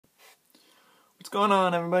What's going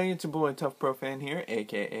on, everybody? It's your boy Tough Pro Fan here,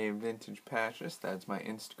 aka Vintage Patches. That's my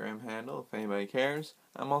Instagram handle if anybody cares.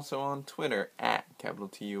 I'm also on Twitter at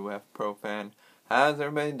TUF Pro Fan. How's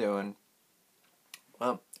everybody doing?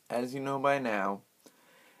 Well, as you know by now,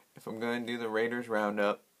 if I'm going to do the Raiders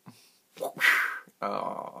Roundup,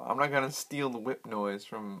 I'm not going to steal the whip noise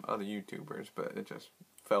from other YouTubers, but it just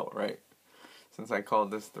felt right since I called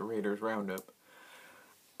this the Raiders Roundup.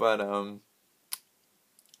 But,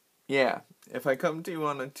 yeah, if I come to you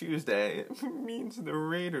on a Tuesday, it means the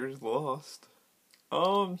Raiders lost.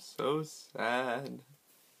 Oh, I'm so sad.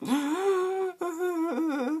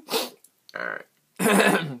 Alright.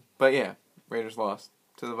 But yeah, Raiders lost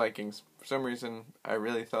to the Vikings. For some reason, I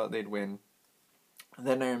really thought they'd win. And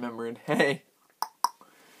then I remembered, hey,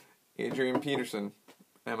 Adrian Peterson.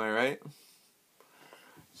 Am I right?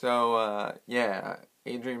 So, yeah,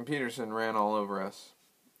 Adrian Peterson ran all over us,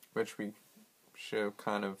 which we should have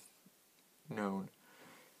kind of known.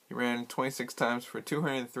 He ran 26 times for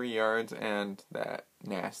 203 yards and that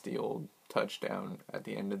nasty old touchdown at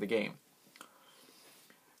the end of the game.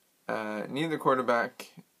 Neither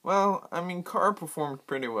quarterback, Carr performed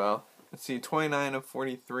pretty well. Let's see, 29 of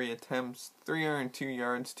 43 attempts, 302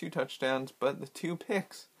 yards, 2 touchdowns, but the 2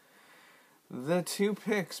 picks. The 2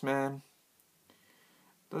 picks, man.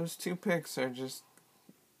 Those 2 picks are just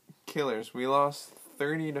killers. We lost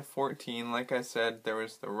 30-14. Like I said, there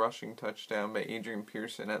was the rushing touchdown by Adrian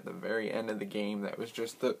Peterson at the very end of the game. That was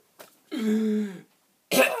just the that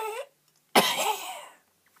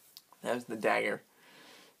was the dagger.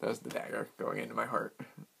 That was the dagger going into my heart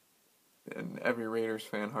and every Raiders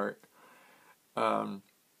fan heart.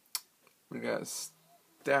 We got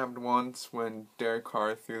stabbed once when Derek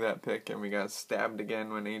Carr threw that pick, and we got stabbed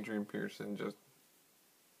again when Adrian Peterson just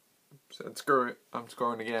said, "Screw it, I'm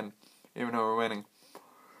scoring again," even though we're winning.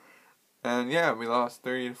 And yeah, we lost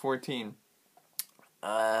 30-14.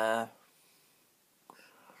 I'm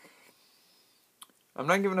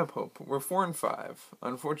not giving up hope. We're 4-5.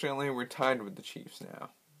 Unfortunately, we're tied with the Chiefs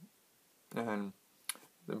now. And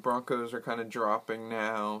the Broncos are kind of dropping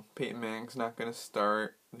now. Peyton Manning's not going to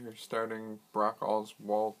start. They're starting Brock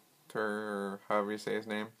Osweiler, or however you say his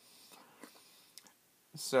name.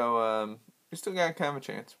 So, we still got kind of a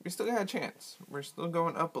chance. We still got a chance. We're still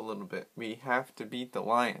going up a little bit. We have to beat the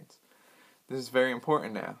Lions. This is very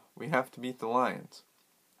important now. We have to beat the Lions.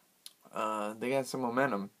 They got some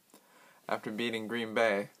momentum after beating Green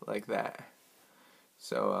Bay like that.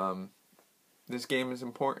 So, this game is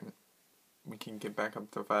important. We can get back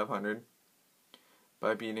up to 500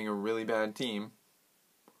 by beating a really bad team.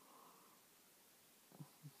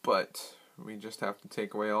 But we just have to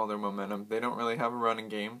take away all their momentum. They don't really have a running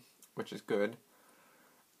game, which is good.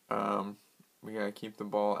 We gotta keep the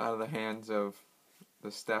ball out of the hands of the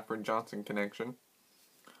Stafford-Johnson connection.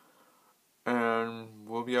 And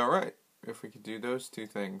we'll be alright if we could do those 2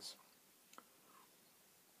 things.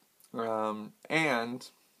 And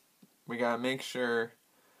we gotta make sure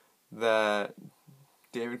that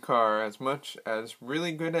David Carr, as much as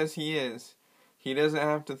really good as he is, he doesn't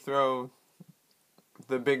have to throw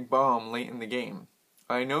the big bomb late in the game.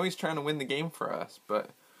 I know he's trying to win the game for us, but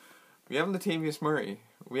we have Latavius Murray.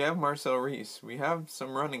 We have Marcel Reese. We have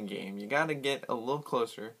some running game. You gotta get a little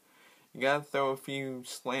closer. You gotta throw a few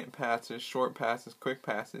slant passes, short passes, quick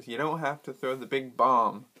passes. You don't have to throw the big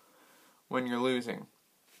bomb when you're losing.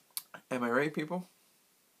 Am I right, people?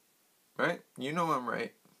 Right? You know I'm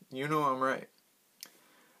right. You know I'm right.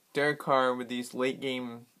 Derek Carr with these late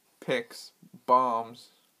game picks, bombs,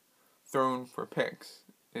 thrown for picks,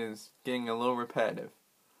 is getting a little repetitive.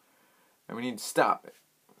 And we need to stop it.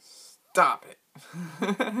 Stop it.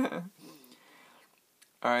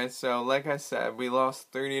 Alright, so like I said, we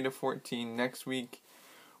lost 30-14. Next week,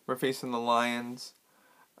 we're facing the Lions.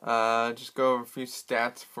 Just go over a few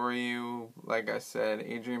stats for you. Like I said,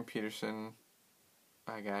 Adrian Peterson,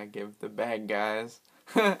 I gotta give the bad guys,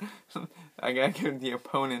 I gotta give the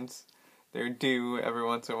opponents their due every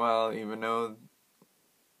once in a while, even though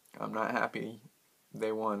I'm not happy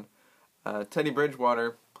they won. Teddy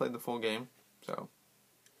Bridgewater played the full game, so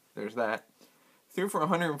there's that. Threw for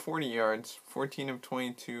 140 yards, 14 of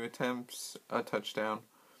 22 attempts, a touchdown.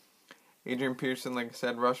 Adrian Peterson, like I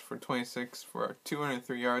said, rushed for 26 for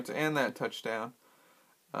 203 yards and that touchdown.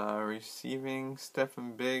 Receiving,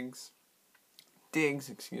 Stefan Diggs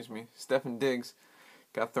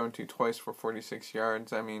got thrown to twice for 46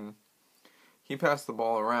 yards. I mean, he passed the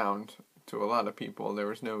ball around to a lot of people. There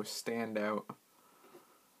was no standout.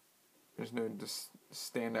 There's no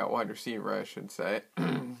standout wide receiver, I should say.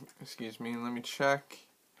 Excuse me, let me check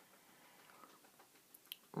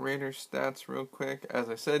Raiders stats real quick. As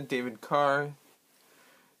I said, David Carr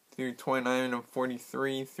threw 29 of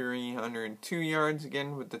 43, 302 yards,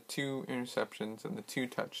 again with the 2 interceptions and the 2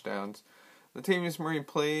 touchdowns. Latavius Murray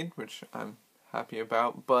played, which I'm happy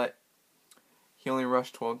about, but he only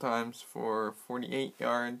rushed 12 times for 48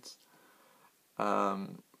 yards.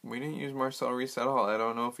 We didn't use Marcel Reese at all. I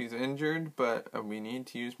don't know if he's injured, but we need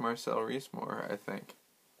to use Marcel Reese more, I think.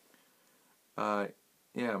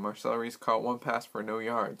 Yeah, Marcel Reese caught 1 pass for no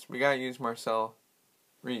yards. We gotta use Marcel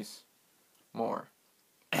Reese more.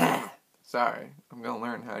 Sorry, I'm gonna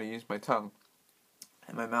learn how to use my tongue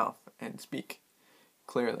and my mouth and speak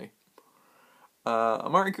clearly.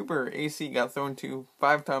 Amari Cooper, AC, got thrown to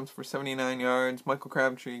 5 times for 79 yards. Michael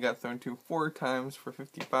Crabtree got thrown to 4 times for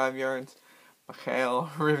 55 yards. Mikhail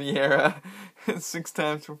Riviera, 6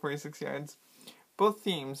 times for 46 yards. Both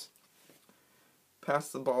teams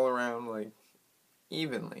passed the ball around, like,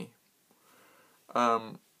 evenly.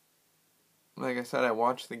 Like I said, I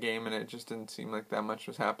watched the game and it just didn't seem like that much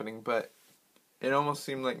was happening, but it almost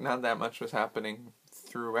seemed like not that much was happening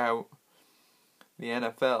throughout the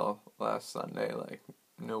NFL last Sunday. Like,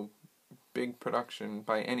 no big production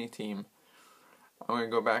by any team. I'm going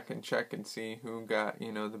to go back and check and see who got,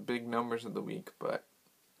 the big numbers of the week, but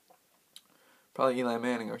probably Eli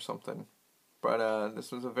Manning or something. But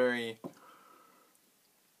this was a very,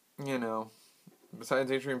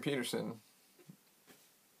 besides Adrian Peterson,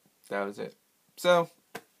 that was it. So,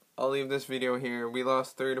 I'll leave this video here. We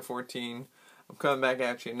lost 30-14. I'm coming back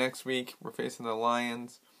at you next week. We're facing the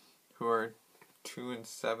Lions, who are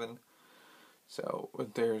 2-7. So,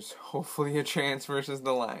 there's hopefully a chance versus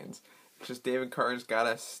the Lions. Just David Carr's got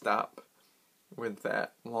to stop with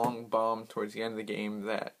that long bomb towards the end of the game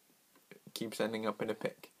that keeps ending up in a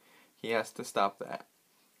pick. He has to stop that.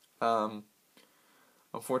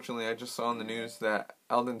 Unfortunately, I just saw on the news that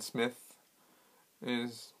Aldon Smith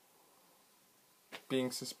is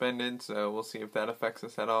being suspended, so we'll see if that affects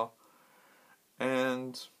us at all.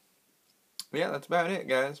 And yeah, that's about it,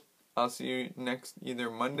 guys. I'll see you next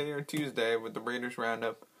either Monday or Tuesday with the Raiders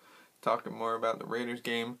Roundup, talking more about the Raiders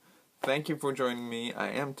game. Thank you for joining me. I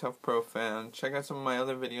am Tough Pro Fan. Check out some of my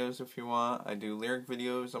other videos if you want. I do lyric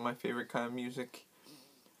videos on my favorite kind of music.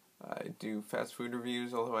 I do fast food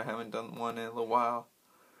reviews, although I haven't done one in a little while.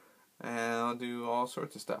 And I'll do all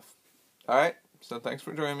sorts of stuff. Alright, so thanks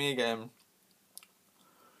for joining me again.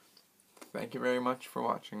 Thank you very much for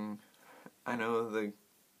watching. I know the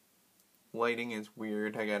lighting is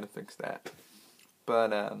weird. I gotta fix that.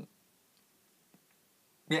 But,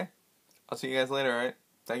 yeah. I'll see you guys later, alright?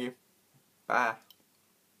 Thank you. Bye.